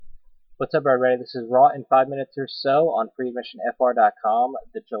What's up, everybody? This is Raw in 5 minutes or so on freeadmissionfr.com,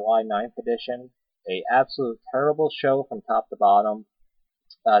 the July 9th edition. A absolute terrible show from top to bottom.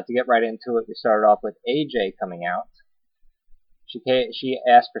 To get right into it, we started off with AJ coming out. She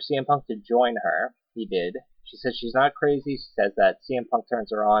asked for CM Punk to join her. He did. She says she's not crazy. She says that CM Punk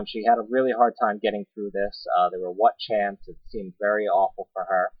turns her on. She had a really hard time getting through this. There were what chants. It seemed very awful for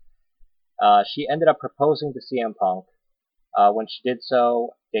her. She ended up proposing to CM Punk. When she did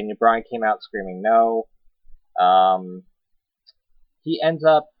so, Daniel Bryan came out screaming no. He ends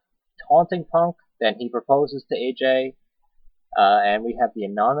up taunting Punk, then he proposes to AJ, and we have the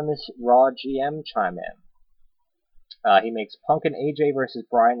anonymous Raw GM chime in. He makes Punk and AJ versus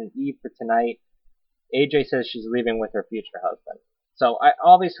Bryan and Eve for tonight. AJ says she's leaving with her future husband. So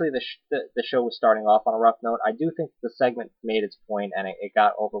obviously the show was starting off on a rough note. I do think the segment made its point and it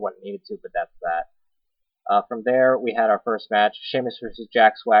got over what it needed to, but that's that. From there, we had our first match, Sheamus versus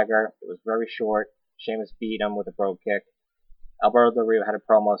Jack Swagger. It was very short. Sheamus beat him with a Brogue Kick. Alberto Del Rio had a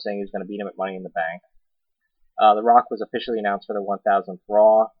promo saying he was going to beat him at Money in the Bank. The Rock was officially announced for the 1000th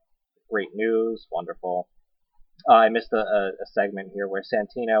Raw. Great news. Wonderful. I missed a segment here where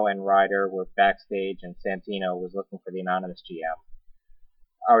Santino and Ryder were backstage and Santino was looking for the anonymous GM.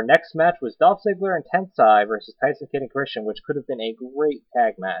 Our next match was Dolph Ziggler and Tensai versus Tyson Kidd and Christian, which could have been a great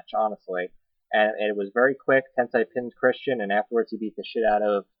tag match, honestly. And it was very quick. Tensai pinned Christian, and afterwards he beat the shit out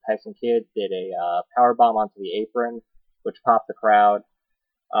of Tyson Kidd, did a powerbomb onto the apron, which popped the crowd.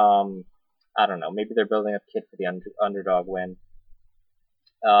 I don't know, maybe they're building up Kidd for the underdog win.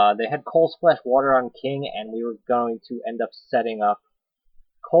 They had Cole splash water on King, and we were going to end up setting up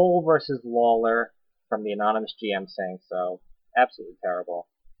Cole versus Lawler from the anonymous GM saying so. Absolutely terrible.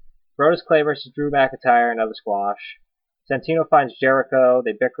 Brodus Clay versus Drew McIntyre, another squash. Santino finds Jericho.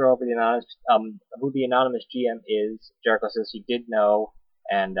 They bicker over the who the anonymous GM is. Jericho says he did know,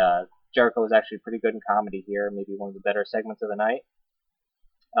 and Jericho was actually pretty good in comedy here, maybe one of the better segments of the night.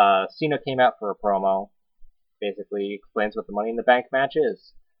 Cena came out for a promo, basically explains what the Money in the Bank match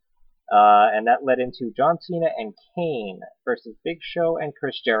is. And that led into John Cena and Kane versus Big Show and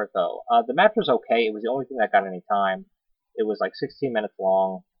Chris Jericho. The match was okay. It was the only thing that got any time. It was like 16 minutes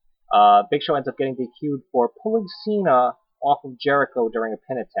long. Big Show ends up getting DQ'd for pulling Cena off of Jericho during a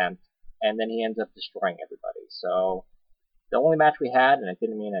pin attempt, and then he ends up destroying everybody. So, the only match we had, and it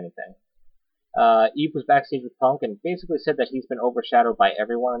didn't mean anything. Eve was backstage with Punk and basically said that he's been overshadowed by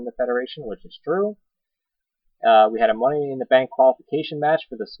everyone in the Federation, which is true. We had a Money in the Bank qualification match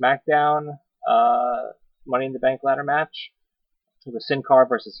for the SmackDown Money in the Bank ladder match. It was Sin Cara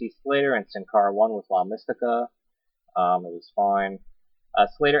versus Heath Slater, and Sin Cara won with La Mystica. It was fine.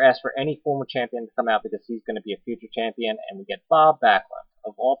 Slater asked for any former champion to come out because he's going to be a future champion, and we get Bob Backlund,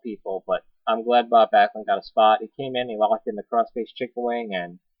 of all people, but I'm glad Bob Backlund got a spot. He came in, he locked in the crossface chicken wing,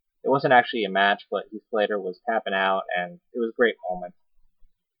 and it wasn't actually a match, but Heath Slater was tapping out, and it was a great moment.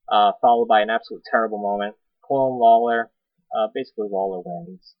 Followed by an absolute terrible moment. Cole and Lawler, basically Lawler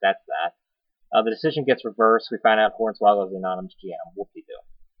wins, that's that. The decision gets reversed, we find out Hornswoggle is the anonymous GM, whoop-de-doo.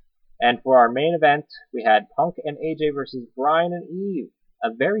 And for our main event, we had Punk and AJ versus Bryan and Eve. A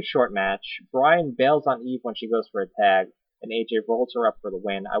very short match. Bryan bails on Eve when she goes for a tag, and AJ rolls her up for the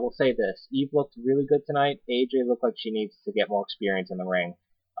win. I will say this, Eve looked really good tonight. AJ looked like she needs to get more experience in the ring.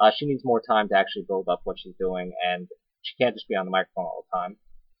 She needs more time to actually build up what she's doing, and she can't just be on the microphone all the time.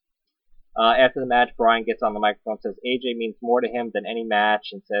 After the match, Bryan gets on the microphone and says AJ means more to him than any match,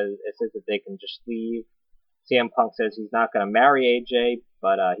 and says that they can just leave. CM Punk says he's not going to marry AJ,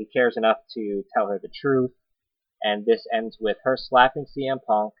 but he cares enough to tell her the truth. And this ends with her slapping CM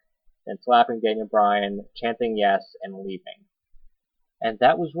Punk, then slapping Daniel Bryan, chanting yes, and leaving. And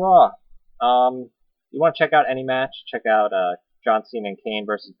that was Raw. You want to check out any match? Check out John Cena and Kane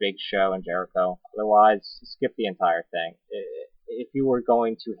versus Big Show and Jericho. Otherwise, skip the entire thing. If you were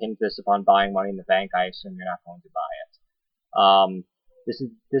going to hint this upon buying Money in the Bank, I assume you're not going to buy it.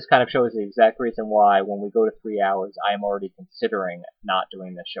 This kind of show is the exact reason why when we go to 3 hours, I am already considering not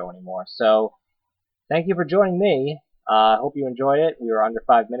doing this show anymore. So, thank you for joining me. I hope you enjoyed it. We were under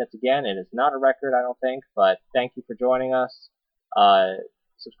 5 minutes again. It is not a record, I don't think, but thank you for joining us.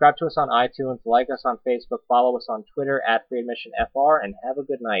 Subscribe to us on iTunes, like us on Facebook, follow us on Twitter @FreeAdmissionFR, and have a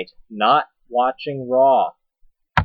good night. Not watching Raw.